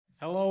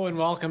Hello and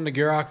welcome to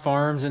Gierok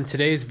Farms. In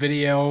today's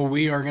video,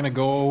 we are going to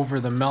go over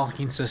the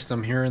milking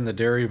system here in the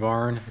dairy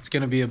barn. It's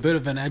going to be a bit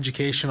of an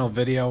educational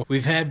video.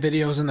 We've had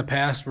videos in the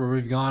past where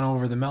we've gone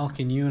over the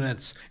milking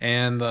units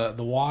and the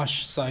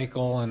wash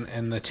cycle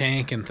and the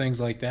tank and things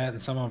like that,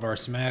 and some of our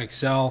somatic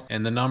cell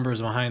and the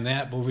numbers behind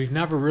that, but we've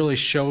never really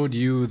showed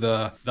you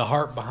the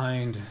heart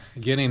behind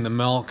getting the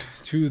milk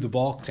to the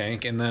bulk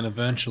tank and then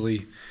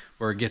eventually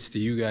where it gets to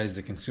you guys,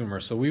 the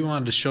consumer. So we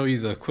wanted to show you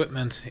the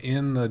equipment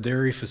in the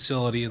dairy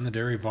facility, in the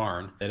dairy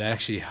barn, that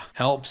actually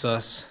helps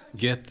us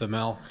get the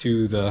milk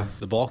to the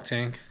bulk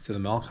tank, to the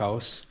milk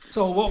house.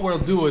 So what we'll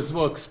do is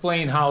we'll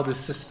explain how the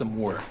system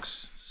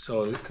works.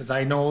 So, because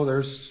I know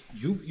there's,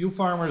 you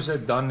farmers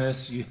have done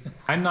this.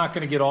 I'm not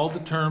gonna get all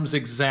the terms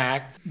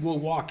exact. We'll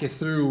walk you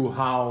through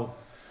how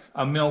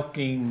a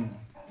milking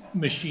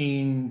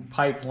machine,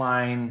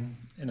 pipeline,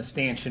 and a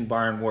stanchion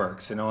barn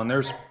works, and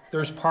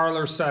there's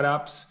parlor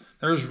setups,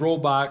 there's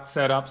robot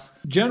setups.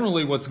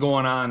 Generally what's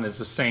going on is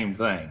the same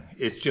thing.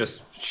 It's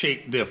just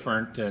shaped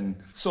different. And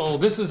so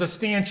this is a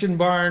stanchion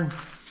barn,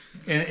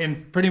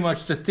 and pretty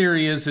much the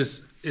theory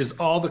is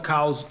all the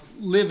cows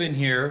live in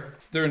here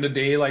during the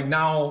day. Like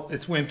now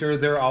it's winter,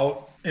 they're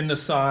out in the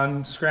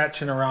sun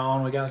scratching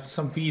around. We got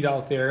some feed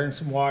out there and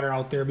some water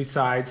out there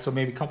besides, so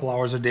maybe a couple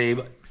hours a day.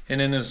 And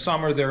then in the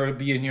summer they'll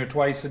be in here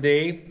twice a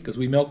day because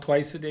we milk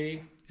twice a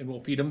day. And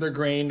we'll feed them their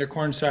grain, their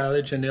corn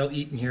silage, and they'll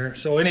eat in here.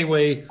 So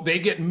anyway, they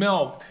get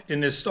milked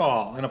in this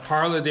stall. In a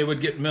parlor, they would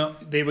get milk.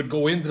 They would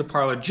go into the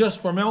parlor just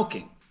for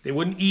milking. They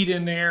wouldn't eat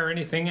in there or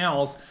anything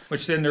else,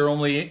 which then they're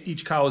only,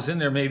 each cow is in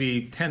there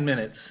maybe 10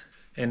 minutes.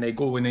 And they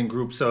go in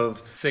groups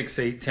of 6,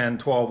 8, 10,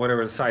 12,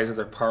 whatever the size of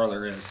their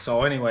parlor is.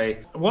 So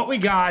anyway, what we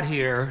got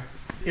here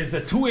is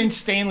a 2-inch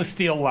stainless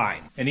steel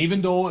line. And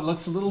even though it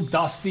looks a little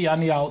dusty on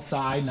the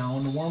outside, now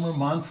in the warmer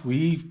months,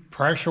 we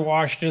pressure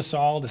wash this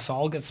all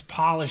gets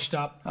polished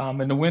up.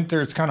 In the winter,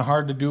 it's kind of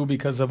hard to do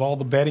because of all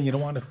the bedding. You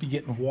don't want to be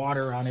getting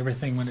water on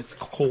everything when it's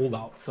cold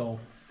out. So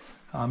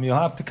you'll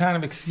have to kind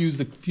of excuse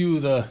a few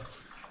of the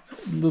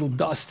little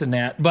dust in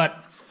that.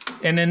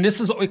 And then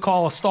this is what we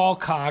call a stall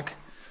cog,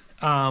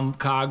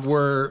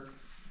 where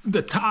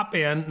the top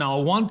end, now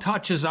one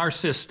touches our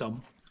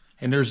system.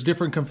 And there's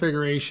different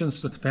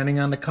configurations depending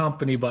on the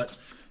company, but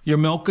your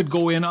milk could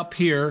go in up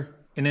here,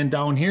 and then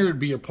down here would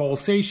be your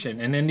pulsation.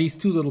 And then these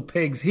two little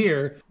pegs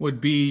here would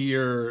be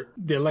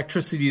the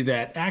electricity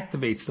that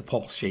activates the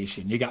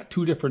pulsation. You got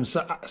two different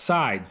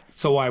sides.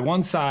 So why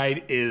one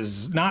side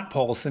is not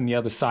pulsing, the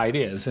other side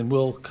is. And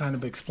we'll kind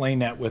of explain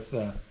that with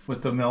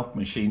the milk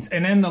machines.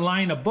 And then the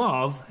line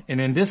above, and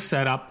in this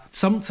setup,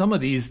 some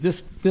of these,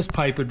 this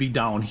pipe would be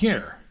down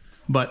here.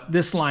 But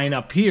this line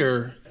up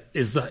here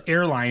is the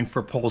air line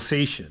for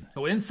pulsation.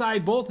 So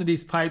inside both of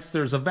these pipes,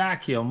 there's a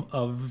vacuum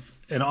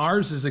and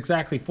ours is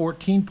exactly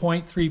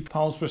 14.3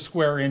 pounds per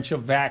square inch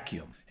of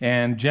vacuum.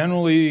 And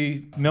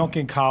generally,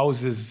 milking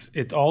cows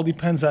it all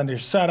depends on their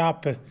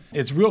setup.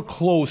 It's real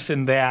close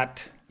in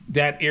that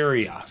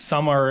area.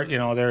 Some are,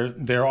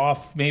 they're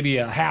off maybe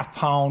a half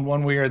pound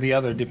one way or the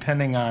other,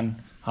 depending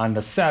on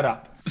the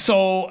setup.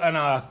 So in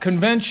a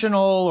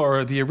conventional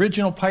or the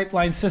original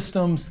pipeline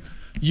systems,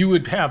 you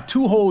would have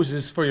two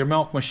hoses for your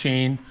milk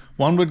machine.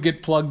 One would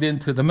get plugged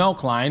into the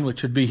milk line,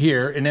 which would be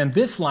here, and then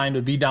this line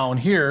would be down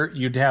here.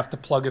 You'd have to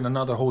plug in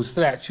another hose to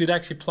that. So you'd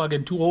actually plug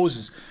in two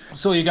hoses.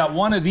 So you got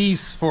one of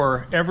these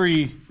for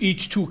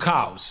each two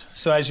cows.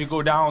 So as you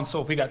go down,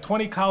 so if we got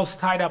 20 cows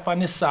tied up on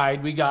this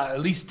side, we got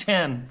at least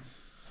 10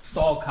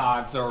 stall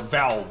cogs or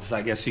valves,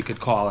 I guess you could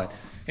call it.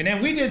 And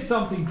then we did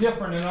something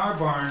different in our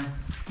barn.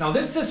 Now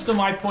this system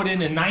I put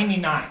in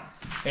 '99.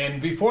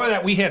 And before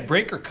that, we had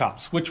breaker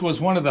cups, which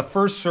was one of the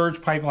first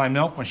surge pipeline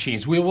milk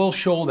machines. We will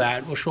show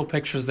that. We'll show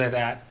pictures of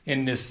that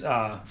in this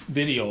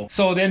video.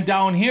 So then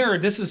down here,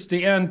 this is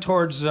the end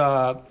towards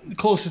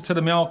closer to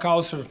the milk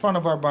house or the front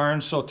of our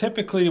barn. So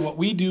typically what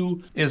we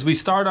do is we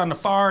start on the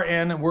far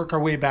end and work our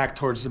way back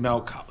towards the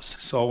milk house.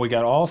 So we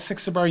got all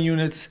 6 of our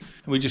units,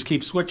 and we just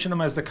keep switching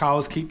them as the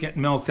cows keep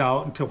getting milked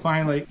out until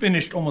finally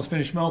almost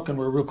finished milking.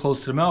 We're real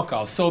close to the milk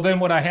house. So then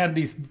what I had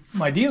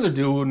my dealer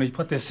do when we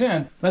put this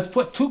in, let's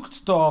put 2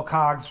 stall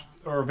cogs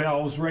or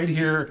valves right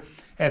here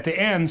at the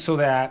end, so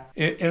that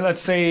let's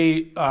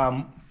say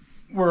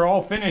we're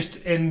all finished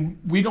and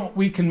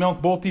we can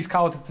milk both these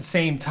cows at the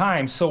same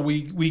time, so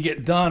we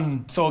get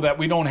done so that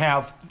we don't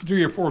have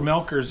 3 or 4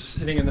 milkers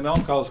sitting in the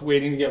milk house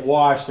waiting to get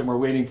washed, and we're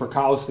waiting for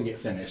cows to get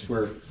finished.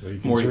 So you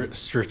can more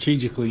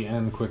strategically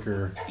end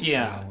quicker.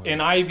 Yeah, and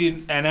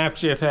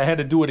after, if I had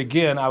to do it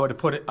again, I'd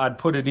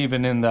put it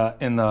even in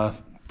the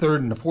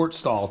third and the fourth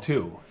stall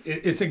too.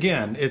 It's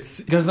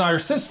because our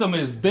system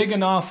is big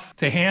enough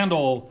to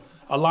handle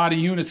a lot of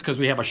units, because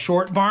we have a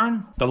short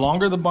barn. The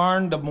longer the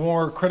barn, the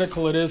more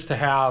critical it is to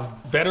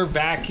have better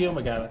vacuum.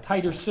 We got a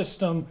tighter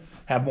system,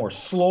 have more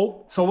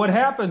slope. So what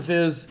happens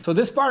is, so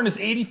this barn is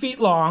 80 feet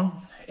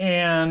long,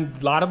 and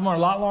a lot of them are a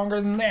lot longer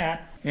than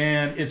that.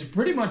 And it's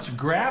pretty much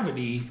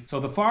gravity. So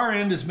the far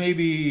end is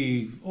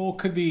maybe,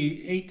 could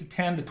be 8 to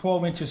 10 to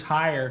 12 inches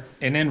higher.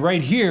 And then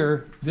right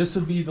here, this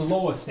would be the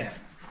lowest end.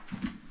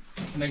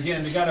 And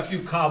again, we got a few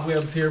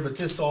cobwebs here, but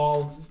this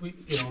all,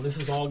 this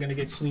is all gonna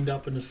get cleaned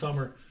up in the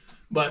summer.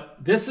 But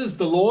this is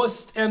the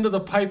lowest end of the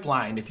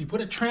pipeline. If you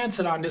put a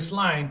transit on this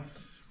line,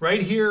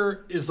 right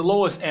here is the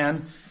lowest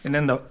end, and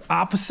then the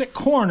opposite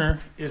corner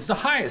is the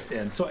highest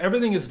end. So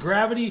everything is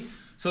gravity.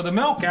 So the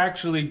milk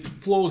actually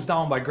flows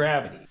down by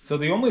gravity. So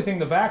the only thing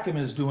the vacuum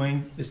is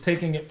doing is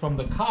taking it from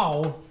the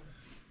cow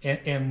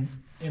and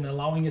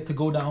allowing it to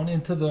go down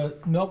into the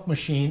milk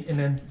machine, and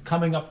then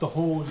coming up the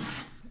hose,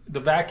 the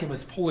vacuum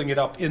is pulling it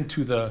up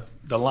into the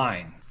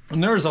line.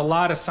 And there's a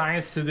lot of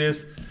science to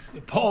this.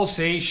 The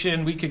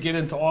pulsation, we could get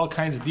into all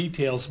kinds of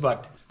details,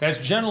 but that's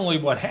generally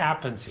what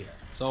happens here.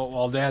 So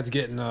while Dad's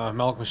getting a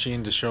milk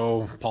machine to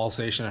show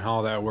pulsation and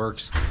how that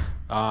works,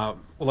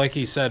 like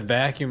he said,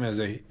 vacuum is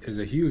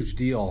a huge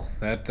deal.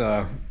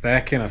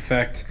 That can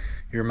affect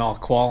your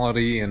milk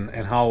quality and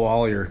how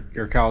well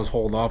your cows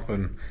hold up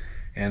and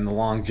the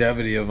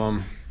longevity of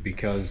them,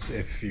 because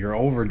if you're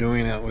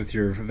overdoing it with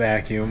your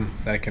vacuum,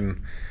 that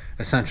can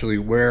essentially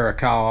wear a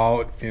cow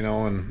out,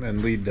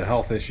 and lead to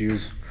health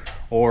issues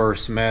or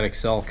somatic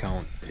cell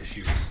count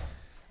issues.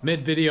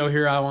 Mid-video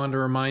here, I wanted to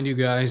remind you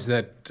guys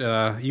that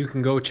you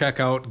can go check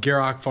out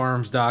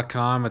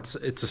GierokFarms.com.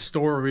 It's a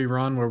store we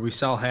run where we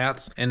sell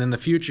hats, and in the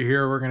future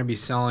here we're going to be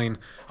selling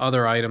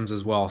other items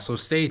as well. So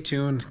stay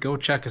tuned. Go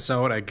check us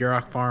out at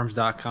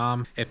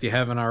GierokFarms.com if you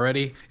haven't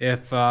already.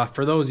 If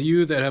for those of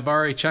you that have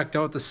already checked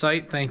out the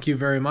site, thank you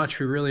very much.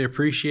 We really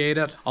appreciate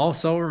it.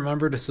 Also,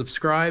 remember to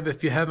subscribe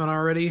if you haven't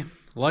already.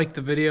 Like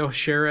the video,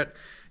 share it.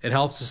 It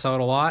helps us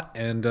out a lot,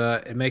 and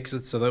it makes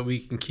it so that we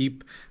can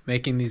keep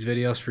making these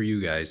videos for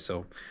you guys.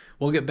 So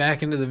we'll get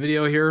back into the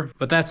video here,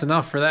 but that's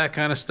enough for that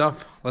kind of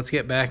stuff. Let's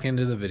get back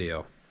into the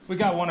video. We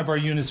got one of our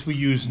units we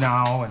use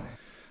now, and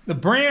the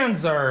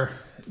brands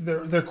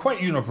they're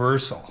quite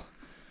universal.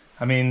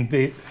 I mean,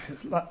 a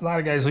lot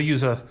of guys will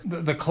use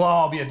the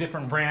claw will be a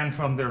different brand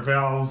from their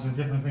valves and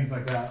different things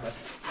like that.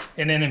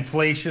 And then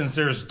inflations,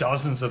 there's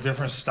dozens of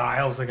different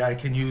styles a guy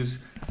can use.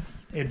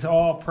 It's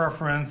all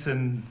preference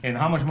and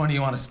how much money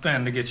you want to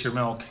spend to get your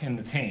milk in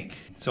the tank.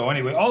 So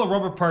anyway, all the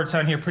rubber parts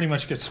on here pretty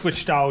much get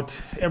switched out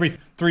every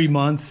 3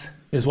 months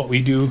is what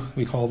we do.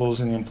 We call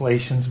those in the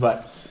inflations,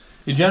 but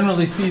you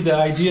generally see the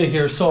idea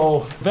here. So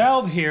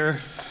valve here,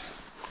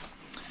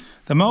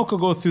 the milk will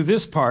go through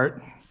this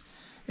part,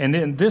 and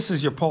then this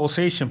is your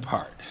pulsation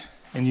part.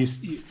 And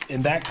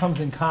and that comes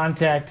in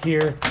contact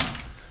here.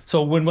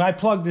 So when I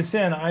plug this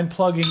in, I'm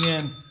plugging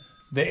in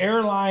the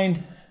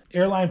airline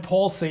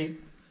pulsate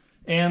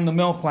and the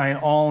milk line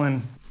all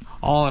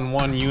in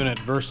one unit,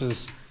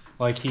 versus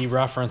like he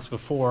referenced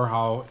before,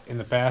 how in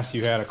the past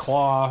you had a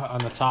claw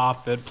on the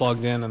top that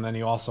plugged in, and then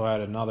you also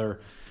had another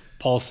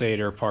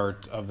pulsator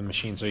part of the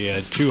machine. So you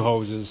had two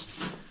hoses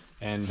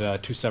and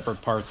two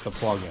separate parts to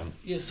plug in.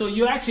 Yeah, so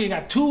you actually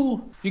got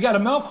you got a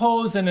milk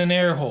hose and an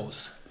air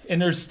hose,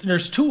 and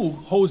there's two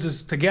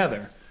hoses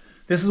together.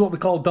 This is what we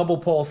call double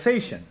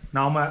pulsation.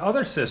 Now my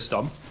other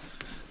system,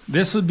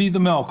 this would be the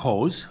milk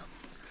hose,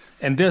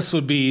 and this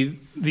would be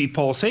the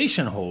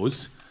pulsation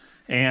hose,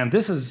 and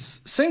this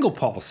is single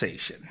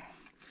pulsation.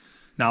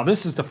 Now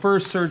this is the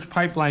first surge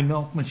pipeline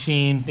milk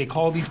machine. They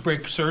call these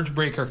surge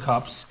breaker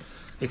cups.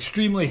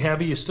 Extremely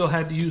heavy. You still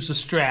had to use a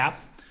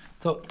strap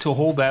to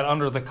hold that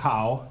under the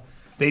cow.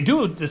 They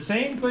do the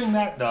same thing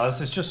that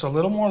does. It's just a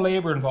little more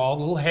labor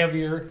involved, a little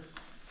heavier.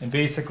 And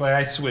basically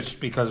I switched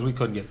because we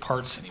couldn't get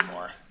parts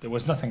anymore. There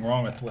was nothing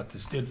wrong with what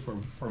this did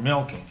for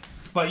milking.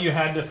 But you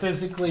had to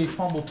physically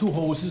fumble two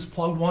hoses,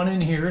 plug one in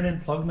here and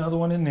then plug another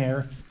one in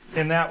there.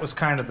 And that was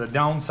kind of the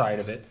downside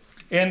of it.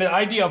 And the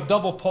idea of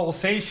double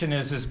pulsation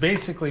is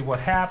basically what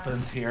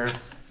happens here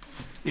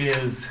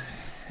is,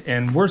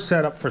 and we're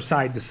set up for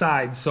side to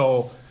side.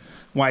 So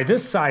while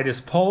this side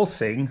is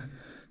pulsing,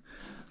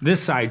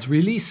 this side's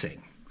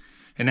releasing.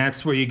 And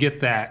that's where you get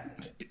that.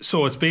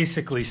 So it's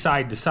basically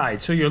side to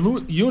side. So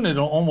your unit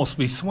will almost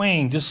be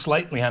swaying just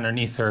slightly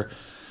underneath her.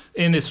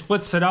 And it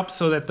splits it up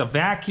so that the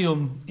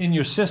vacuum in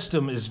your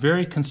system is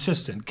very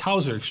consistent.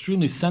 Cows are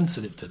extremely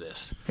sensitive to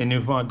this. And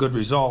if you want good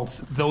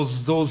results,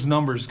 those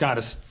numbers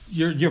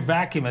your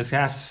vacuum has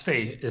to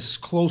stay as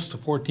close to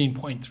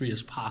 14.3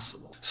 as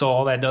possible. So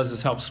all that does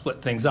is help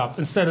split things up.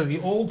 Instead of the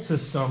old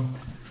system,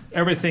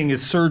 everything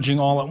is surging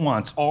all at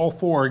once. All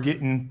four are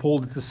getting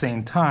pulled at the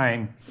same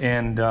time.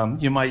 And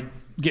you might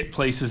get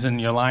places in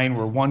your line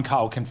where one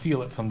cow can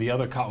feel it from the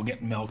other cow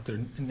getting milked,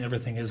 and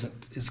everything is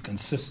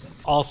consistent.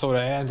 Also, to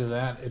add to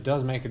that, it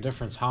does make a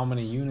difference how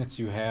many units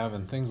you have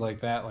and things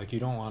like that. Like, you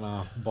don't want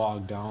to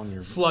bog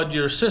down flood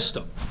your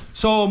system.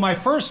 So my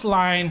first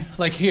line,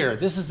 like here,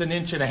 this is an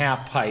 1.5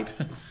 inch pipe.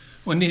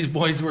 When these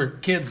boys were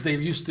kids, they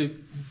used to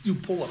do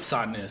pull-ups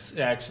on this,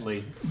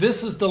 actually.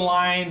 This is the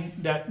line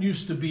that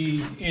used to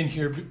be in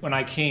here when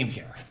I came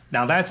here.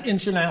 Now that's 1.5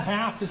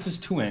 inches, this is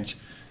 2 inch.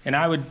 And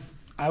I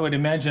would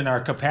imagine our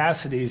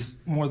capacity is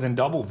more than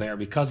double there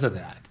because of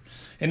that.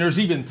 And there's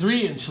even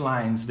 3 inch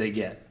lines they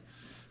get.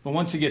 But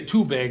once you get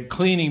too big,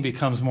 cleaning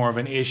becomes more of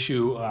an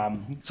issue.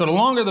 So the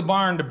longer the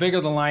barn, the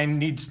bigger the line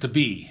needs to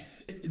be,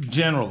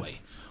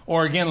 generally.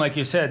 Or again, like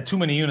you said, too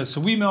many units.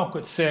 So we milk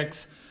with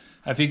 6.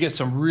 If you get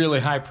some really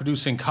high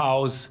producing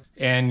cows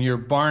and your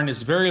barn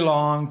is very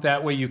long,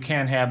 that way you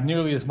can't have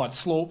nearly as much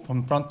slope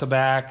from front to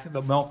back.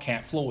 The milk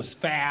can't flow as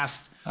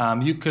fast.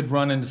 You could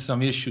run into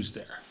some issues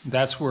there.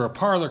 That's where a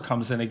parlor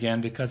comes in again,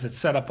 because it's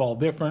set up all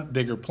different,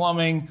 bigger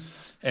plumbing,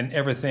 and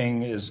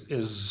everything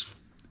is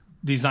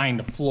designed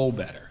to flow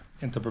better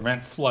and to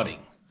prevent flooding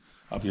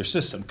of your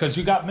system. Because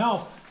you got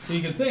milk, so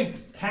you can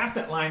think half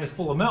that line is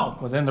full of milk,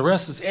 but then the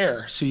rest is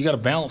air, so you got to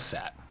balance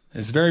that.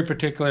 It's very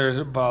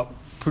particular about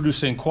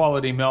producing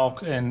quality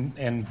milk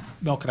and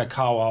milking a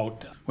cow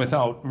out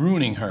without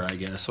ruining her, I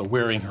guess, or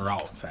wearing her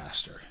out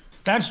faster.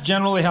 That's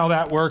generally how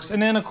that works.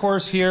 And then, of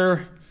course,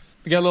 here,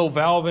 we got a little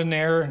valve in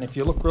there, and if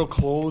you look real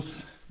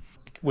close,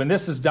 when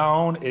this is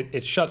down,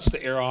 it shuts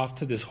the air off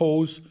to this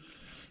hose.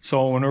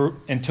 So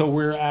until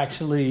we're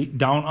actually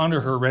down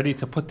under her, ready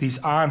to put these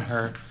on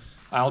her,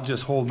 I'll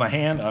just hold my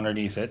hand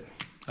underneath it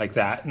like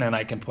that, and then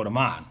I can put them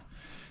on.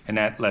 And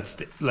that lets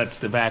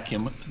the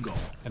vacuum go.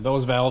 And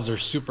those valves are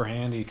super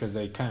handy because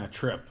they kind of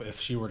trip. If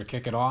she were to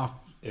kick it off,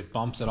 it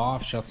bumps it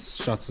off, shuts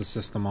the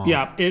system off.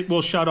 Yeah, it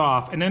will shut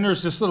off. And then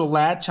there's this little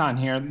latch on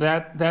here.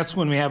 That's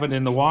when we have it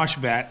in the wash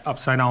vat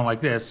upside down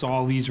like this. So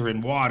all these are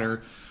in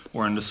water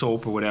or in the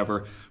soap or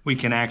whatever. We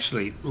can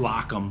actually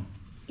lock them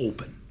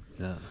open.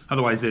 Yeah.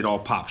 Otherwise, they'd all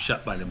pop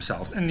shut by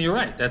themselves. And you're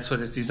right. That's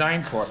what it's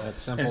designed for. That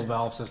simple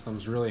valve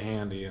system's really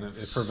handy, and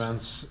it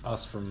prevents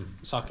us from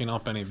sucking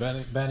up any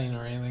bedding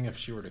or anything if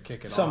she were to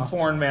kick it off. Some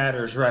foreign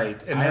matters, right.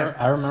 And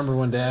I remember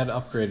when Dad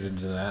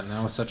upgraded to that, and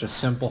that was such a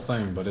simple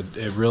thing, but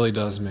it really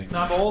does make...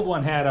 Now, the old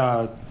one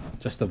had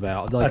just a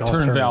valve, like a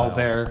turn valve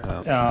there,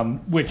 yeah.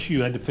 Which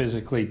you had to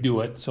physically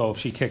do it. So if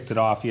she kicked it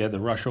off, you had to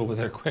rush over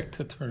there quick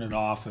to turn it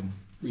off and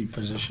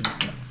reposition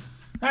it.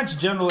 That's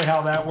generally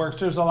how that works.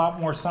 There's a lot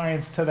more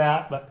science to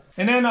that.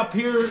 And then up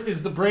here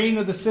is the brain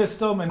of the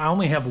system. And I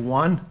only have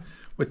one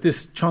with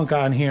this chunk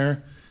on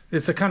here.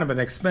 It's a kind of an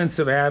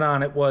expensive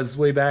add-on. It was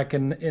way back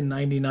in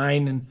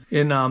 99.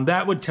 And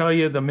that would tell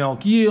you the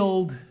milk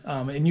yield.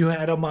 And you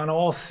had them on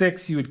all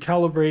 6. You would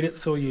calibrate it.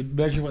 So you'd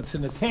measure what's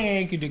in the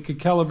tank. You could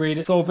calibrate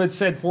it. So if it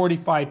said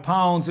 45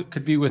 pounds, it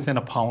could be within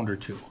a pound or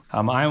 2.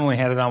 I only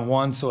had it on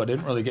 1, so I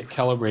didn't really get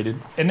calibrated.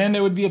 And then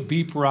there would be a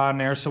beeper on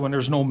there. So when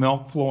there's no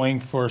milk flowing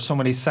for so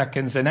many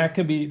seconds, and that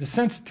can be, the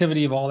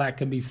sensitivity of all that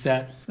can be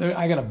set.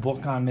 I got a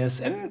book on this,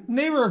 and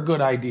they were a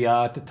good idea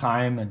at the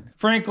time. And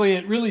frankly,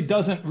 it really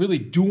doesn't really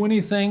do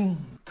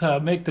anything to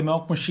make the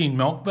milk machine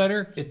milk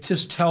better. It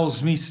just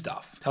tells me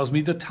stuff. It tells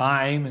me the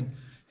time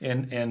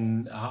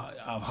and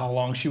how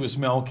long she was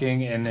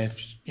milking, and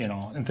if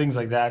and things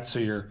like that. So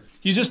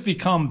you just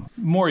become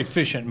more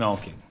efficient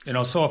milking.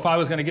 So if I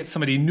was going to get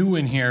somebody new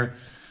in here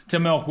to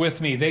milk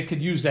with me, they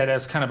could use that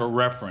as kind of a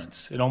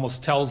reference. It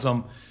almost tells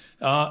them,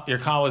 your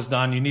cow is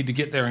done. You need to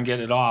get there and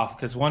get it off,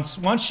 because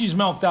once she's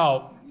milked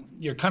out,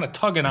 you're kind of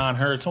tugging on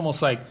her. It's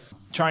almost like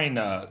trying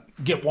to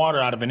get water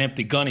out of an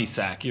empty gunny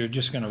sack. You're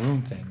just going to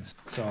ruin things.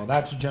 So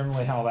that's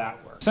generally how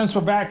that works. Since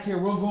we're back here,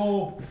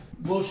 we'll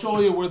show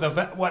you where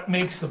what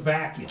makes the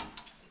vacuum.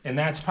 And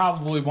that's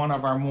probably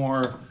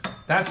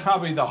that's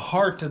probably the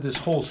heart of this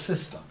whole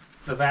system,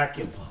 the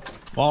vacuum pump.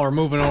 While we're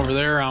moving over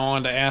there, I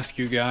wanted to ask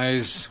you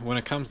guys, when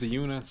it comes to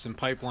units and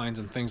pipelines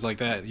and things like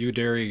that, you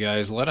dairy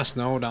guys, let us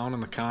know down in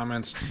the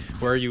comments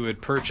where you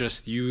would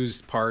purchase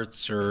used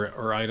parts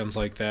or items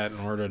like that in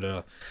order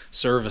to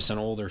service an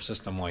older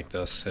system like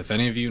this. If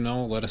any of you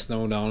know, let us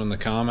know down in the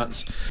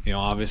comments.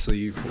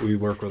 Obviously we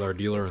work with our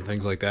dealer and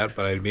things like that,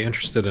 but I'd be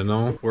interested to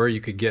know where you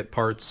could get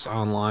parts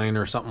online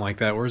or something like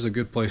that. Where's a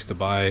good place to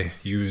buy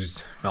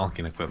used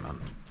milking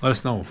equipment? Let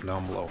us know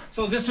down below.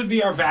 So this would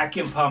be our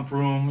vacuum pump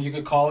room. You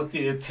could call it the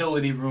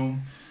utility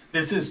room.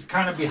 This is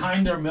kind of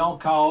behind our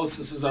milk house.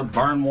 This is our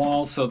barn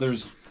wall. So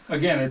there's,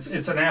 again,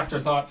 it's an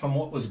afterthought from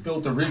what was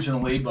built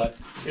originally, but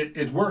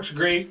it works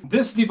great.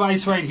 This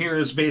device right here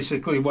is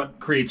basically what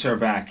creates our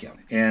vacuum.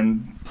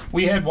 And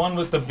we had one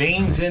with the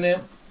vanes in it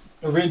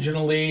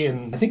originally,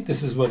 and I think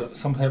this is what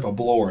some type of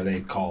blower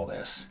they'd call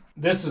this.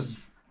 This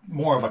is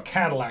more of a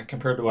Cadillac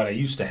compared to what I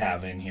used to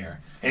have in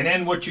here. And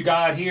then what you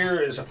got here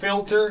is a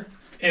filter.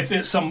 If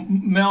it's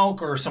some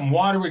milk or some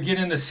water would get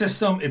in the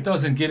system, it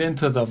doesn't get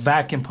into the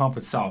vacuum pump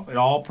itself. It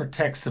all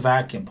protects the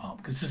vacuum pump,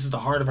 because this is the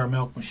heart of our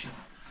milk machine.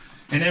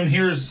 And then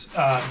here's,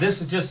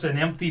 this is just an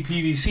empty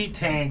PVC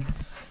tank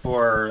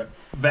for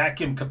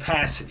vacuum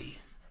capacity,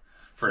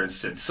 for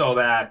instance, so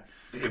that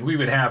if we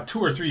would have 2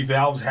 or 3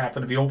 valves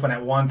happen to be open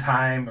at one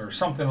time or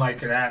something like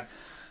that,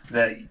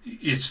 that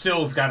it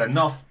still has got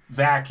enough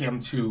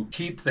vacuum to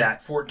keep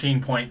that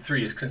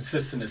 14.3 as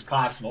consistent as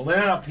possible.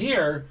 Then up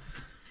here,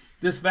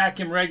 this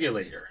vacuum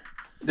regulator,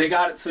 they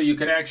got it so you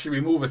can actually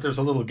remove it. There's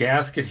a little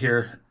gasket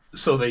here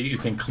so that you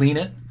can clean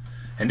it.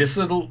 And this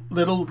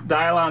little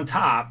dial on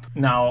top.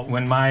 Now,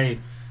 when my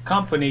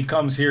company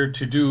comes here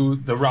to do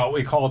the route,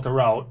 we call it the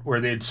route,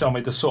 where they'd sell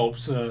me the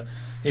soaps,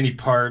 any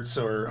parts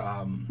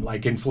or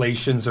like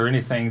inflations or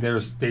anything,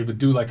 they would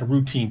do like a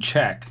routine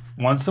check.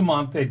 Once a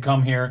month, they'd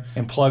come here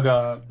and plug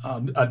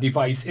a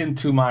device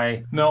into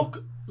my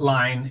milk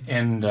line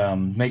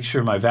and make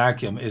sure my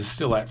vacuum is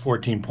still at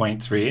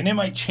 14.3. And it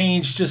might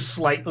change just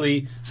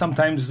slightly.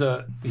 Sometimes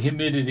the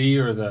humidity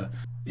or the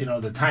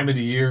time of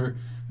the year.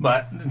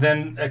 But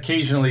then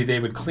occasionally they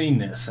would clean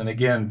this. And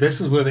again,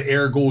 this is where the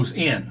air goes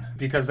in,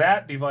 because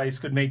that device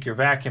could make your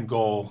vacuum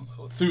go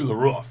through the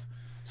roof.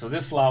 So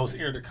this allows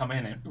air to come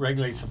in and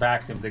regulates the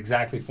vacuum to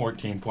exactly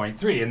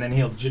 14.3, and then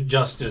he'll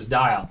adjust his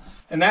dial.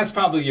 And that's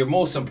probably your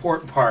most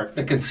important part,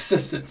 the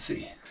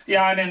consistency.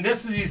 Yeah, and then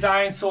this is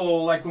designed so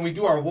like when we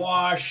do our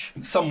wash,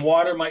 some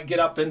water might get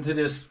up into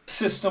this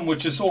system,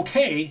 which is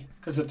okay,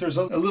 because if there's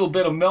a little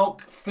bit of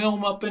milk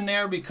film up in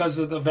there because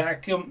of the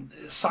vacuum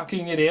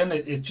sucking it in,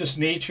 it's just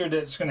nature that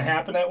it's going to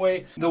happen that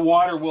way. The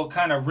water will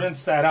kind of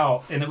rinse that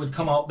out, and it would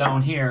come out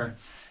down here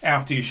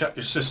after you shut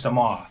your system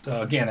off.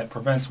 So again, it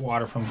prevents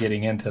water from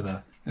getting into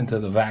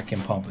the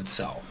vacuum pump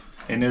itself.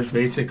 And there's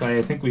basically,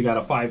 I think we got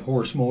a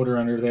 5-horse motor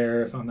under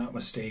there, if I'm not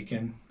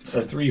mistaken.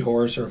 Or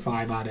 3-horse or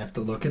 5, I'd have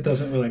to look. It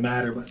doesn't really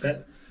matter,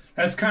 but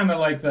that's kind of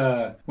like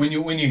when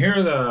you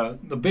hear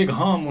the big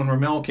hum when we're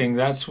milking,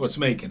 that's what's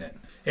making it.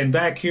 And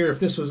back here, if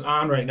this was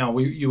on right now,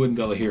 you wouldn't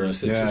be able to hear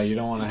us. You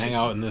don't want to hang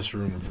out in this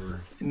room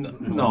for.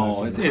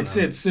 No, it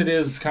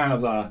is kind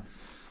of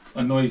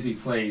a noisy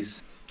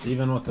place.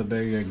 Even with the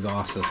big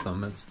exhaust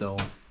system, it's still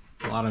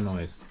a lot of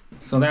noise.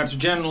 So that's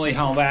generally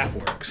how that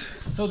works.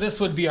 So this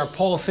would be our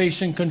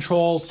pulsation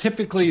control.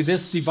 Typically,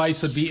 this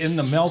device would be in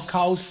the milk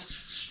house.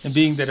 And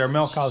being that our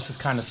milk house is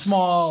kind of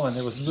small and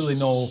there was really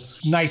no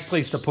nice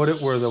place to put it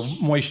where the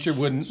moisture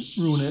wouldn't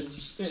ruin it,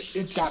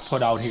 it got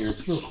put out here.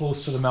 It's real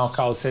close to the milk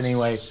house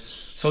anyway.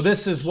 So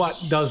this is what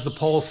does the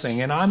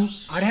pulsing. And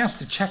I'd have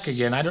to check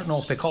again. I don't know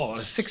if they call it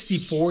a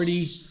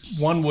 60-40.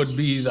 One would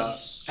be the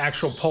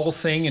actual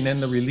pulsing, and then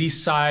the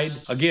release side.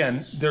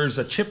 Again, there's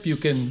a chip you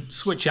can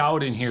switch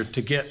out in here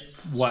to get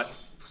what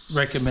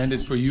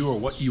recommended for you or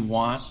what you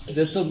want.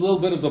 That's a little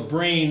bit of the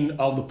brain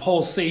of the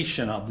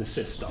pulsation of the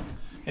system.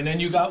 And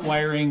then you got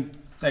wiring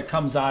that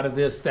comes out of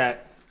this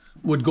that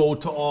would go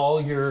to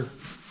all your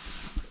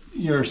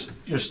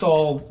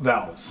stall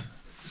valves.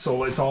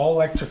 So it's all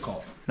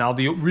electrical. Now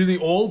the really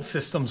old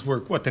systems were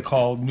what they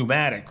call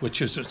pneumatic,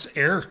 which is just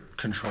air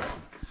controlled.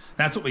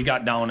 That's what we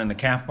got down in the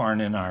calf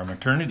barn in our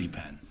maternity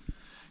pen.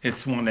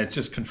 It's one that's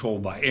just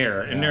controlled by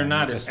air, and they're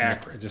not as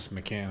accurate. Just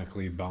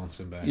mechanically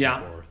bouncing back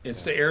and forth.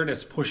 It's the air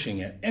that's pushing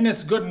it. And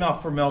it's good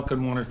enough for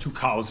milking 1 or 2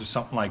 cows or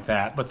something like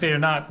that, but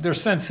they're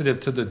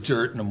sensitive to the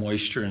dirt and the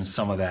moisture and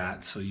some of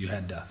that, so you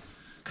had to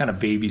kind of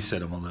babysit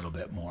them a little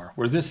bit more.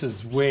 Where this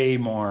is way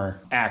more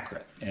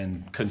accurate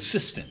and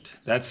consistent.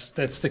 That's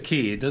the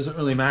key. It doesn't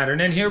really matter.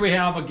 And then here we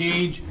have a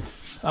gauge,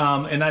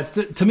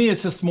 and to me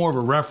it's just more of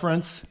a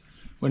reference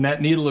when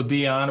that needle would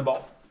be on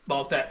about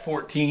that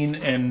 14,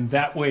 and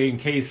that way, in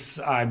case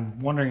I'm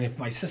wondering if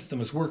my system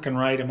is working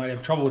right, I might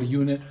have trouble with a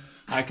unit,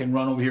 I can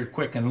run over here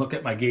quick and look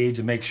at my gauge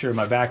and make sure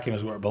my vacuum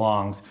is where it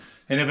belongs.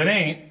 And if it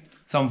ain't,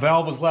 some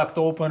valve was left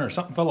open or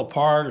something fell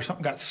apart or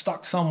something got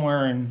stuck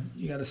somewhere, and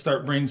you got to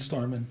start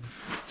brainstorming,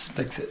 just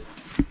fix it.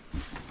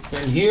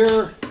 And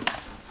here,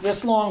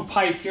 this long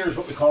pipe here is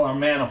what we call our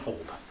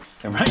manifold.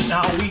 And right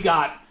now we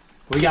got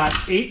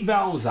 8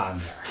 valves on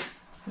there.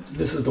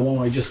 This is the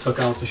one I just took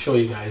out to show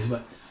you guys,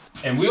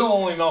 and we'll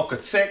only milk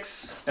with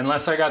 6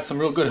 unless I got some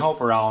real good help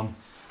around.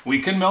 We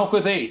can milk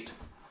with 8,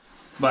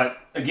 but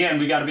again,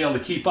 we got to be able to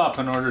keep up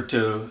in order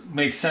to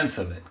make sense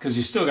of it, because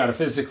you still got to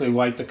physically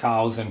wipe the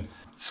cows and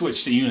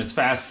switch the units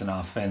fast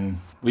enough,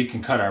 and we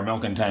can cut our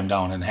milking time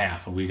down in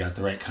half if we got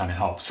the right kind of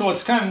help. So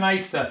it's kind of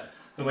nice that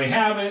we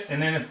have it,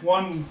 and then if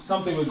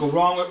something would go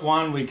wrong with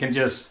one, we can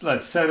just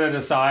let's set it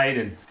aside,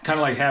 and kind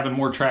of like having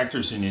more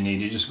tractors than you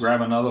need. You just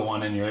grab another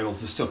one and you're able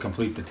to still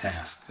complete the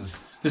task. Because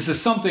this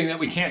is something that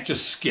we can't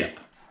just skip.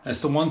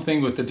 That's the one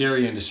thing with the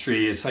dairy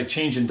industry. It's like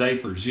changing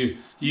diapers. You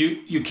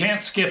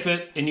can't skip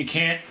it, and you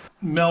can't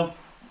milk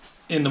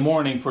in the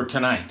morning for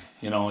tonight.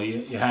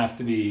 You have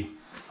to be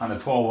on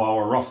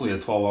roughly a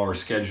 12-hour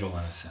schedule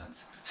in a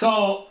sense.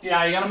 So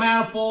yeah, you got a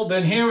manifold.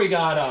 Then here we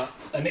got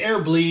an air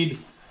bleed.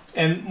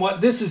 And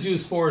what this is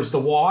used for is the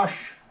wash.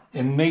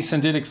 And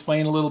Mason did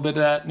explain a little bit of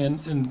that in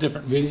a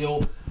different video.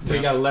 Yeah.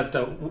 You got to let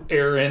the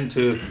air in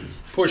to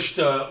push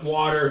the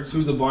water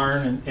through the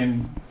barn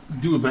and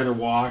do a better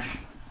wash.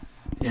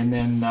 And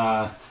then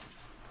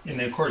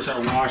of course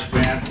our wash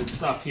bath and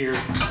stuff here.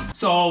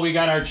 So we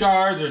got our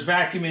jar, there's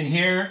vacuum in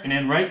here, and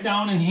then right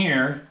down in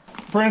here,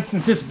 for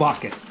instance, this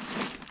bucket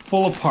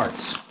full of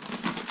parts.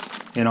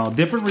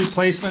 Different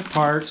replacement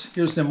parts.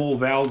 Here's them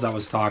old valves I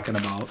was talking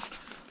about.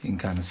 You can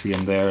kind of see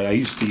them there. I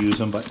used to use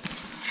them, but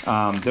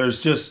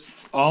there's just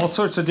all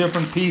sorts of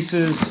different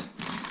pieces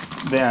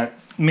that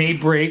may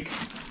break.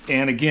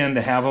 And again,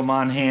 to have them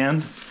on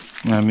hand,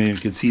 you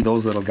can see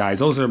those little guys.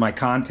 Those are my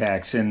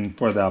contacts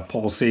for the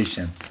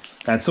pulsation.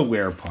 That's a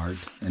wear part,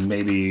 and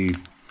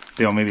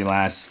they'll maybe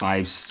last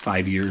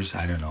five years.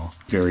 I don't know,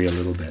 vary a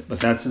little bit,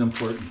 but that's an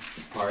important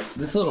part.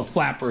 This little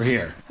flapper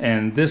here,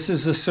 and this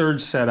is a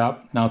surge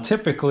setup. Now,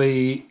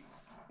 typically,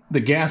 the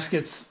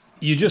gaskets,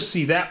 you just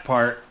see that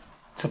part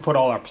to put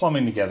all our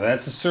plumbing together.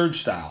 That's a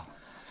surge style.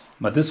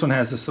 But this one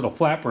has this little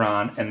flapper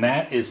on, and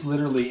that is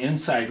literally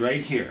inside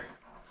right here.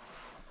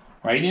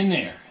 Right in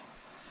there.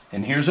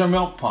 And here's our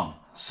milk pump.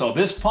 So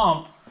this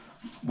pump,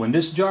 when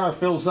this jar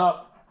fills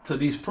up to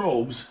these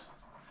probes,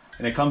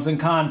 and it comes in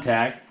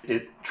contact,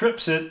 it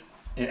trips it,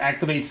 it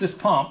activates this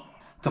pump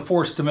to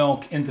force the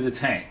milk into the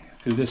tank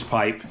through this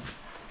pipe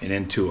and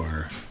into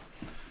our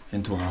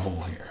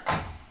hole here.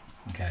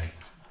 Okay.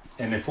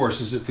 And it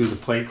forces it through the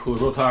plate cooler.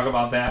 We'll talk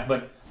about that,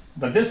 but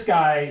this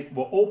guy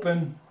will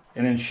open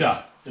and then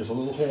shut. There's a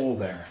little hole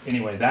there.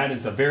 Anyway, that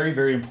is a very,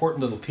 very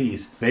important little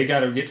piece. They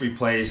got to get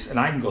replaced, and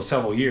I can go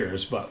several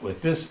years, but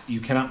with this, you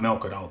cannot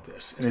milk without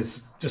this. And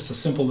it's just a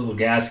simple little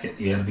gasket.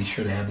 You got to be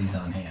sure to have these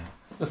on hand.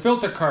 The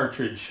filter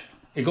cartridge,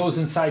 it goes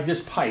inside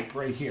this pipe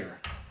right here.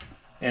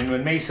 And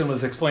when Mason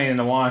was explaining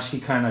the wash, he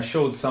kind of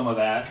showed some of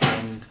that.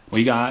 And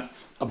we got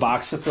a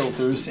box of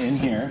filters in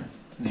here.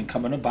 And they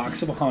come in a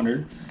box of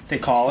 100. They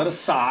call it a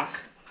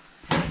sock.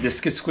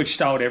 This gets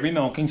switched out every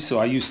milking, so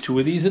I use 2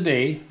 of these a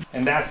day.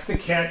 And that's to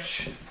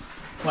catch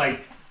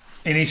like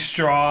any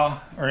straw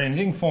or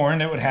anything foreign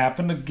that would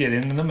happen to get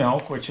into the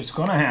milk, which is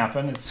going to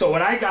happen. So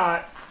what I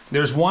got,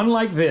 there's one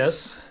like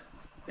this,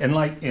 and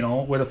like, you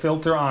know, with a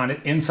filter on it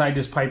inside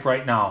this pipe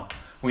right now.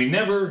 We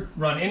never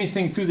run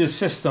anything through this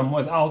system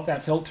without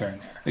that filter in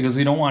there, because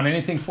we don't want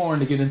anything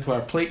foreign to get into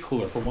our plate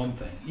cooler, for one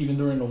thing, even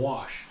during the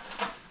wash.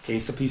 In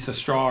case a piece of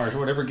straw or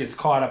whatever gets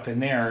caught up in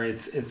there,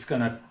 it's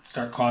going to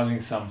start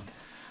causing some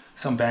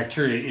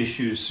bacteria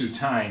issues through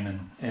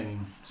time.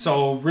 And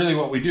so really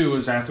what we do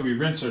is after we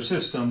rinse our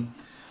system,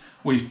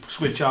 we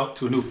switch out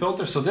to a new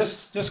filter. So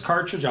this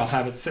cartridge, I'll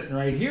have it sitting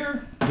right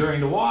here during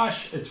the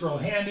wash. It's real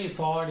handy. It's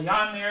already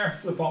on there.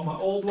 Flip out my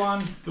old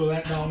one, throw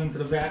that down into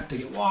the vat to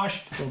get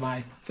washed, throw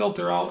my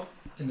filter out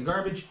in the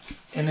garbage,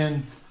 and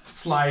then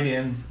slide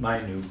in my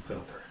new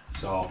filter.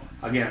 So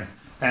again,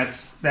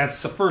 that's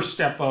the first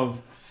step of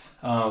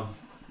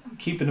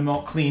keeping the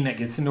milk clean that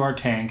gets into our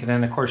tank. And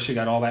then of course you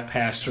got all that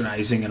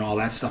pasteurizing and all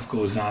that stuff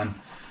goes on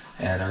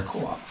at our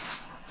co-op.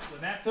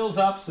 When that fills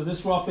up, so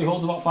this roughly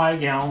holds about 5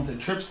 gallons, it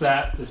trips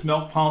that. This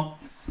milk pump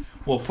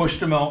will push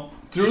the milk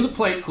through the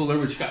plate cooler,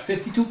 which got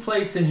 52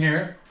 plates in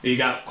here. You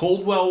got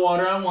cold well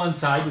water on one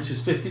side, which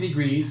is 50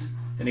 degrees,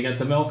 and you got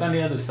the milk on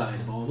the other side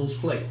of all those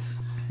plates.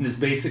 And it's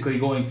basically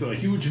going through a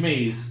huge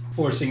maze,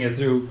 forcing it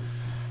through,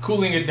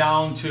 cooling it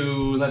down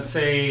to, let's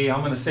say,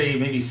 I'm going to say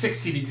maybe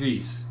 60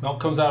 degrees. Milk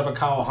comes out of a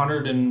cow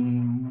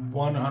 101,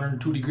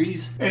 102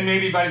 degrees. And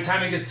maybe by the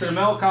time it gets to the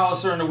milk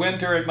house or in the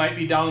winter, it might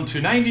be down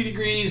to 90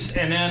 degrees,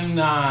 and then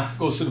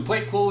goes through the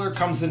plate cooler,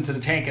 comes into the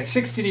tank at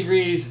 60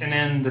 degrees, and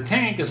then the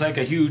tank is like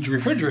a huge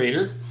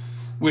refrigerator,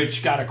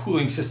 which got a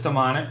cooling system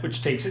on it,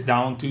 which takes it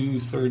down to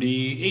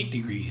 38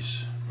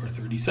 degrees or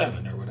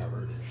 37 or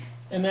whatever it is.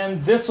 And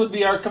then this would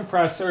be our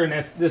compressor,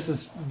 and this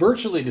is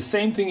virtually the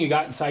same thing you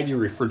got inside your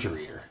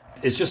refrigerator.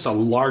 It's just a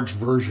large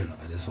version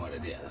of it is what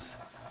it is.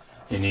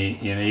 And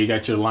you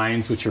got your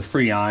lines with your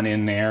Freon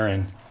in there,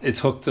 and it's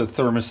hooked to the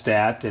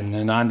thermostat. And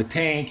then on the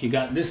tank, you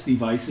got this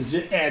device, is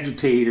your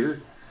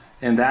agitator,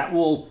 and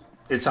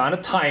it's on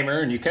a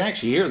timer, and you can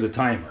actually hear the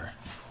timer.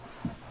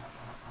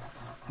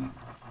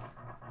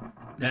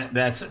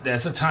 That's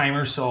a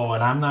timer,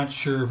 and I'm not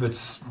sure if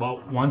it's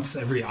about once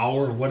every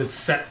hour or what it's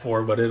set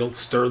for, but it'll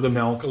stir the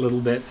milk a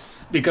little bit,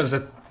 because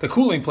the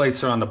cooling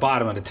plates are on the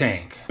bottom of the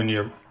tank. When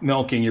you're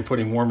milking, you're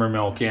putting warmer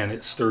milk in,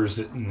 it stirs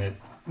it and it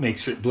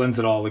makes sure it blends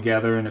it all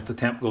together. And if the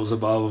temp goes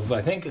above,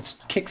 I think it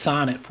kicks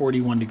on at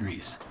 41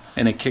 degrees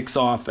and it kicks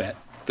off at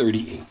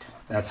 38.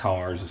 That's how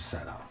ours is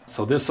set up.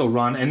 So this will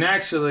run, and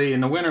actually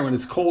in the winter when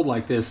it's cold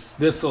like this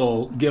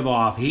will give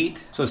off heat.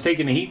 So it's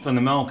taking the heat from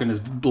the milk and is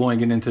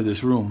blowing it into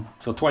this room.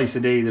 So twice a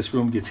day this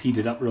room gets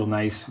heated up real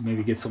nice.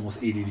 Maybe gets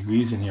almost 80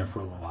 degrees in here for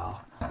a little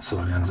while. So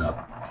it ends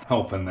up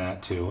helping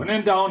that too. And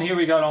then down here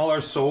we got all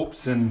our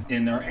soaps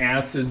and our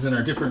acids and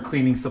our different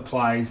cleaning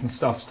supplies and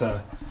stuff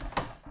to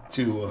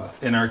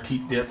and our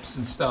teat dips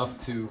and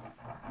stuff to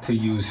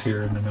use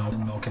here in the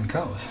milking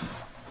cows.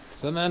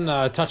 So then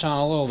touch on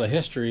a little of the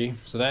history.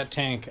 So that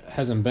tank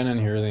hasn't been in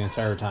here the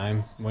entire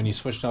time. When you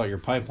switched out your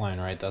pipeline,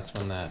 right? That's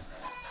when that...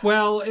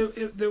 Well,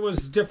 there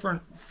was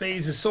different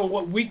phases. So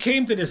what we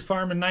came to this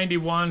farm in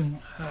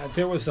 91,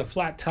 there was a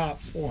flat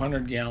top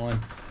 400-gallon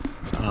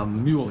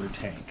Mueller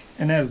tank.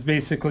 And that was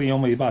basically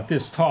only about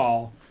this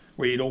tall,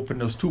 where you'd open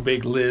those 2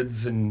 big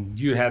lids and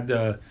you had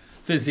to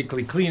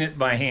physically clean it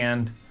by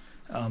hand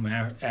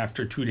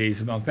after 2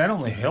 days of milk. That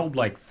only held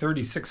like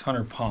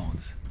 3,600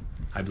 pounds.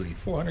 I believe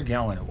 400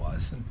 gallon it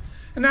was,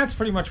 and that's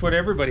pretty much what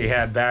everybody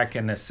had back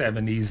in the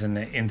 70s and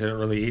into the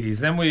early 80s.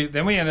 Then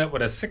we ended up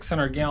with a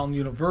 600 gallon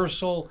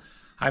universal.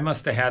 I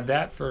must have had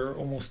that for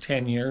almost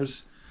 10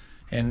 years,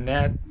 and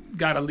that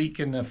got a leak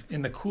in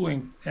the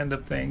cooling end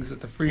of things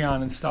at the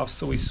Freon and stuff.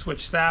 So we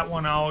switched that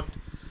one out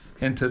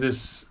into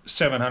this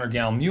 700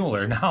 gallon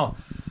Mueller. Now,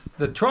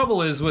 the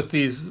trouble is with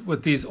these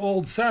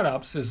old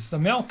setups is the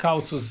milk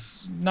house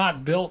was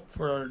not built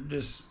for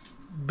just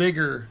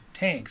bigger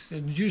tanks.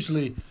 It's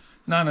usually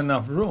not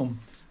enough room,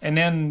 and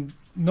then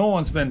no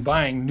one's been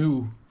buying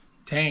new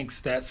tanks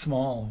that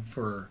small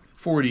for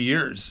 40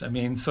 years. I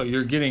mean, so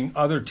you're getting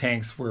other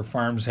tanks where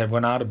farms have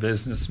went out of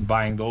business and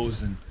buying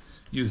those and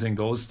using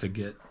those to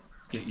get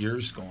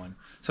yours going.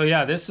 So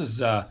yeah, this is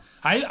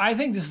I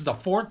think this is the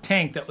fourth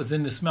tank that was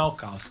in this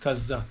milk house,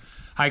 because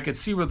I could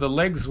see where the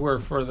legs were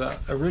for the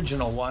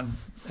original one,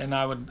 and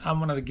I'm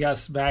gonna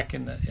guess back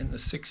in the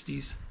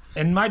 60s.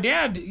 And my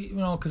dad, you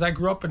know, because I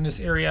grew up in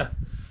this area,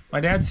 my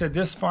dad said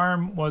this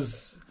farm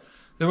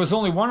there was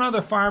only one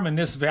other farm in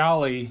this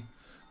valley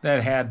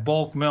that had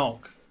bulk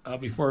milk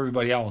before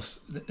everybody else,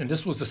 and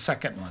this was the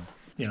second one.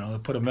 You know, they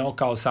put a milk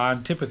house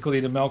on.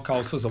 Typically, the milk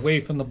house was away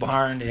from the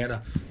barn. They had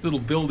a little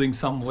building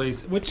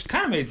someplace, which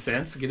kind of made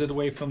sense to get it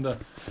away from the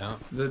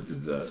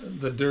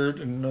dirt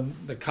and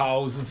the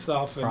cows and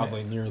stuff.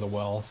 Probably near the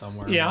well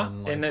somewhere. Yeah,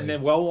 and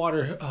then well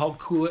water helped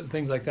cool it and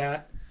things like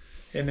that.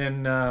 And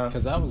then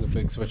because that was a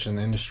big switch in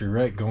the industry,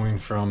 right? Going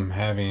from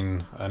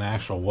having an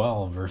actual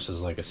well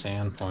versus like a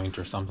sand point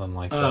or something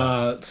like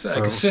that. It's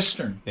like a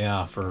cistern.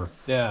 Yeah, for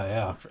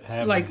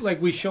having,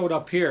 like we showed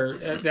up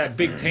here, that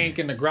big tank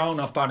in the ground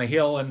up on a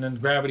hill, and then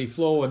gravity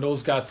flow, and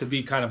those got to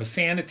be kind of a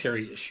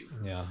sanitary issue.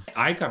 Yeah,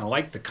 I kind of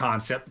like the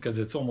concept because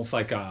it's almost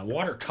like a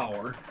water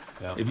tower.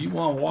 Yeah. If you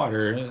want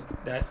water,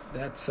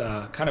 that's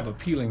kind of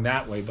appealing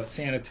that way, but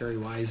sanitary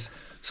wise.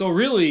 So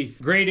really,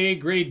 grade A,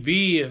 grade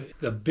B,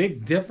 the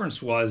big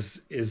difference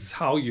is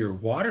how your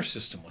water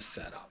system was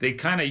set up. They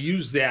kind of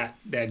used that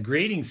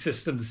grading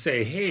system to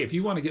say, hey, if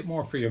you want to get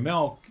more for your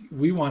milk,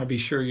 we want to be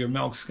sure your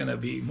milk's going to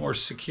be more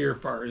secure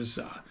as far as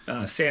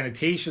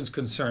sanitation's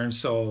concerned.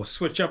 So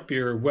switch up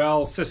your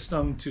well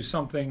system to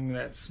something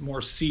that's more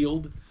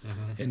sealed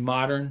and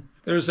modern.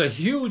 There's a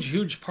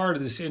huge part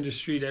of this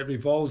industry that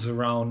revolves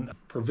around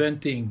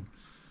preventing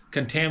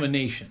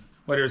contamination.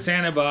 Whether it's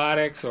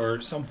antibiotics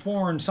or some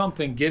foreign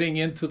something getting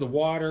into the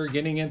water,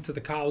 getting into the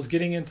cows,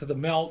 getting into the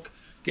milk,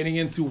 getting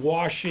into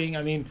washing.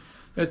 I mean,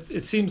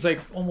 it seems like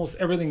almost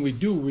everything we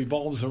do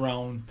revolves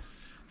around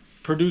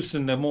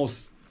producing the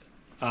most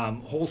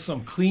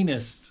wholesome,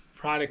 cleanest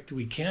product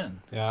we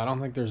can. Yeah, I don't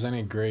think there's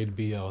any grade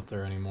B out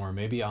there anymore.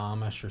 Maybe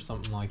Amish or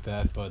something like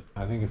that, but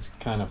I think it's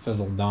kind of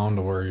fizzled down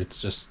to where it's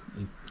just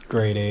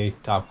grade A,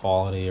 top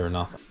quality or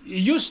nothing. It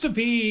used to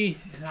be,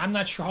 I'm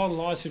not sure how the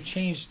laws have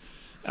changed,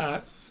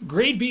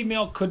 grade B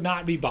milk could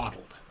not be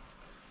bottled.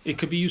 It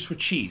could be used for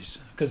cheese.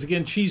 Because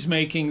again, cheese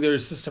making,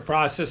 there's just a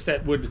process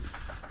that would,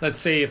 let's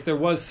say if there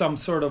was some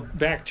sort of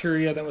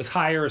bacteria that was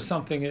higher or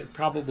something, it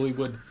probably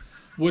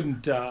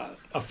wouldn't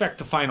affect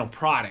the final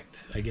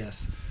product, I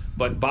guess.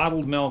 But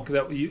bottled milk,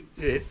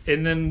 and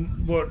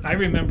then what I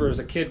remember as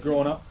a kid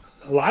growing up,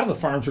 a lot of the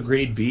farms were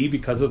grade B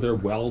because of their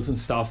wells and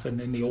stuff.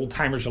 And then the old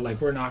timers are like,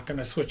 we're not going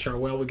to switch our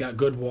well. We got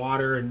good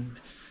water, and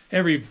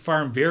every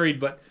farm varied,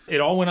 but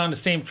it all went on the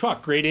same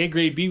truck. Grade A,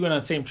 grade B went on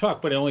the same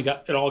truck, but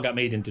it all got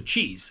made into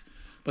cheese.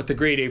 But the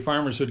grade A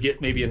farmers would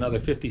get maybe another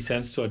 50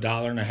 cents to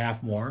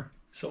 $1.50 more.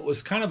 So it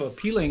was kind of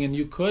appealing, and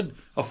you could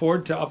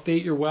afford to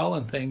update your well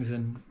and things.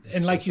 And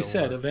like you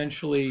said,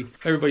 eventually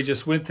everybody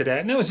just went to that.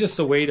 And it was just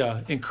a way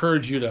to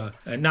encourage you to,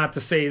 not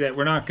to say that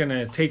we're not going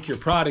to take your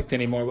product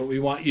anymore, but we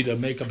want you to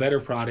make a better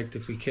product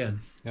if we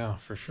can. Yeah,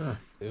 for sure.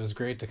 It was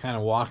great to kind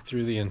of walk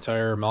through the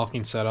entire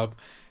milking setup.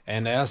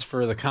 And as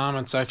for the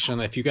comment section,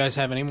 if you guys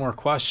have any more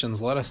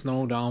questions, let us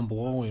know down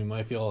below. We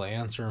might be able to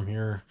answer them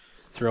here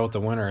throughout the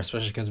winter,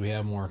 especially because we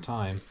have more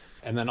time.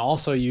 And then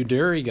also you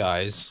dairy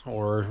guys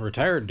or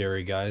retired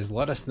dairy guys,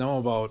 let us know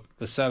about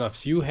the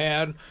setups you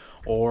had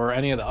or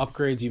any of the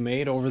upgrades you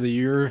made over the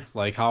year,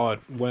 like how it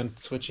went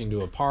switching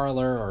to a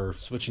parlor or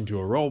switching to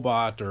a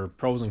robot, or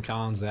pros and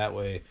cons that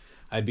way.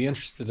 I'd be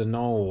interested to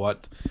know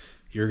what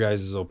your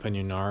guys'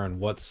 opinion are and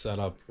what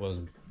setup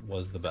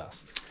was the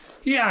best.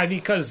 Yeah,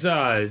 because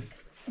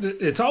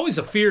it's always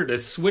a fear to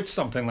switch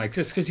something like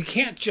this, because you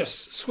can't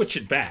just switch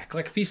it back.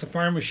 Like a piece of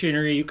farm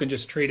machinery, you can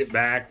just trade it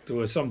back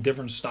to some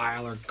different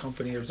style or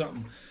company or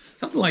something.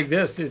 Something like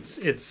this,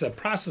 it's a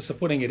process of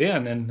putting it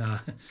in, and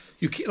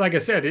like I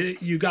said,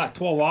 you got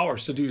 12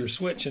 hours to do your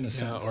switch in a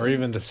sense. Or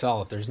even to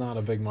sell it. There's not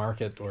a big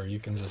market where you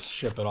can just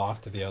ship it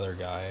off to the other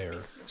guy.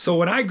 So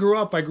when I grew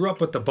up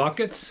with the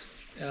buckets,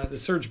 the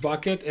Surge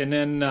bucket, and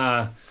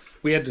then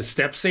we had the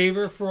Step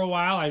Saver for a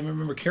while. I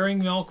remember carrying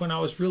milk when I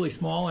was really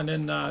small, and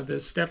then the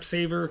Step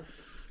Saver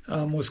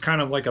was kind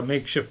of like a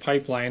makeshift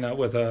pipeline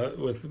with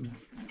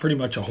pretty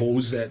much a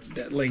hose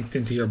that linked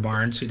into your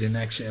barn, so you didn't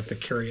actually have to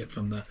carry it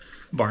from the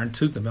barn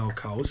to the milk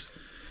house.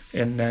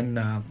 And then,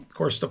 of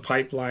course, the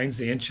pipelines,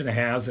 the 1.5 inch,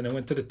 and it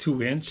went to the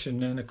 2-inch,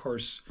 and then, of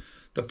course,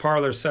 the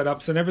parlor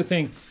setups and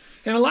everything.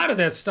 And a lot of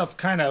that stuff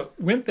kind of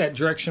went that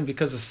direction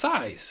because of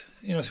size.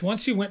 You know, so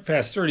once you went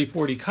past 30,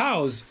 40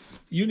 cows,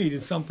 you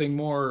needed something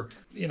more,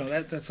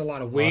 that's a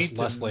lot of weight.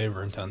 Less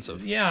labor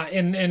intensive. Yeah,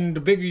 and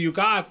the bigger you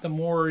got, the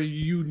more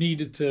you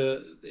needed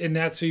to, and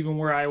that's even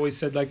where I always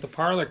said, like, the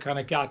parlor kind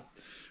of got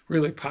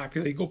really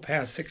popular. You go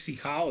past 60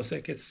 cows,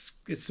 that gets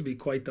to be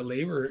quite the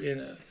labor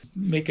in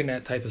making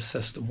that type of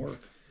system work.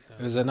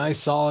 It was a nice,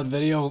 solid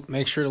video.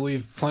 Make sure to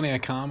leave plenty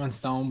of comments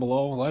down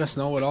below. Let us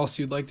know what else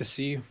you'd like to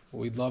see.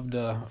 We'd love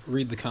to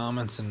read the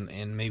comments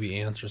and maybe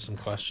answer some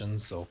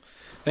questions. So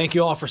thank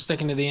you all for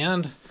sticking to the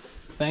end.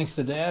 thanks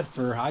to Dad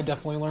I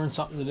definitely learned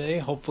something today.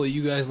 Hopefully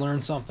you guys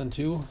learned something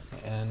too.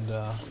 And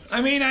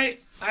I mean, I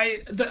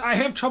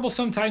have trouble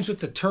sometimes with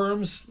the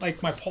terms,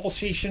 like my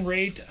pulsation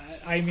rate.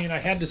 I mean, I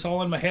had this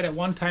all in my head at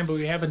one time, but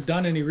we haven't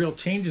done any real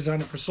changes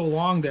on it for so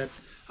long that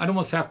I'd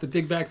almost have to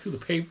dig back through the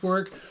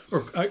paperwork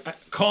or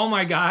call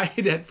my guy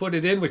that put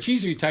it in, which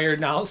he's retired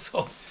now,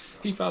 so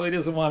he probably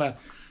doesn't want to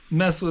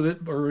mess with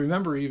it or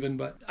remember even.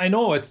 But I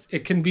know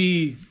it can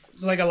be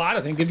like a lot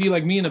of things. It could be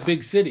like me in a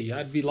big city.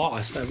 I'd be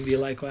lost. I would be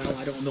like, well,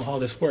 I don't know how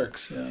this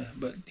works.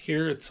 But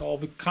here it's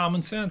all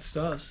common sense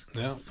to us.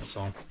 Yeah,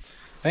 so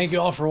thank you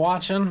all for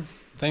watching.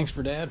 Thanks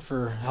for Dad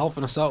for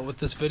helping us out with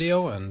this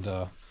video,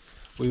 and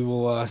we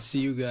will see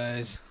you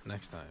guys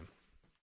next time.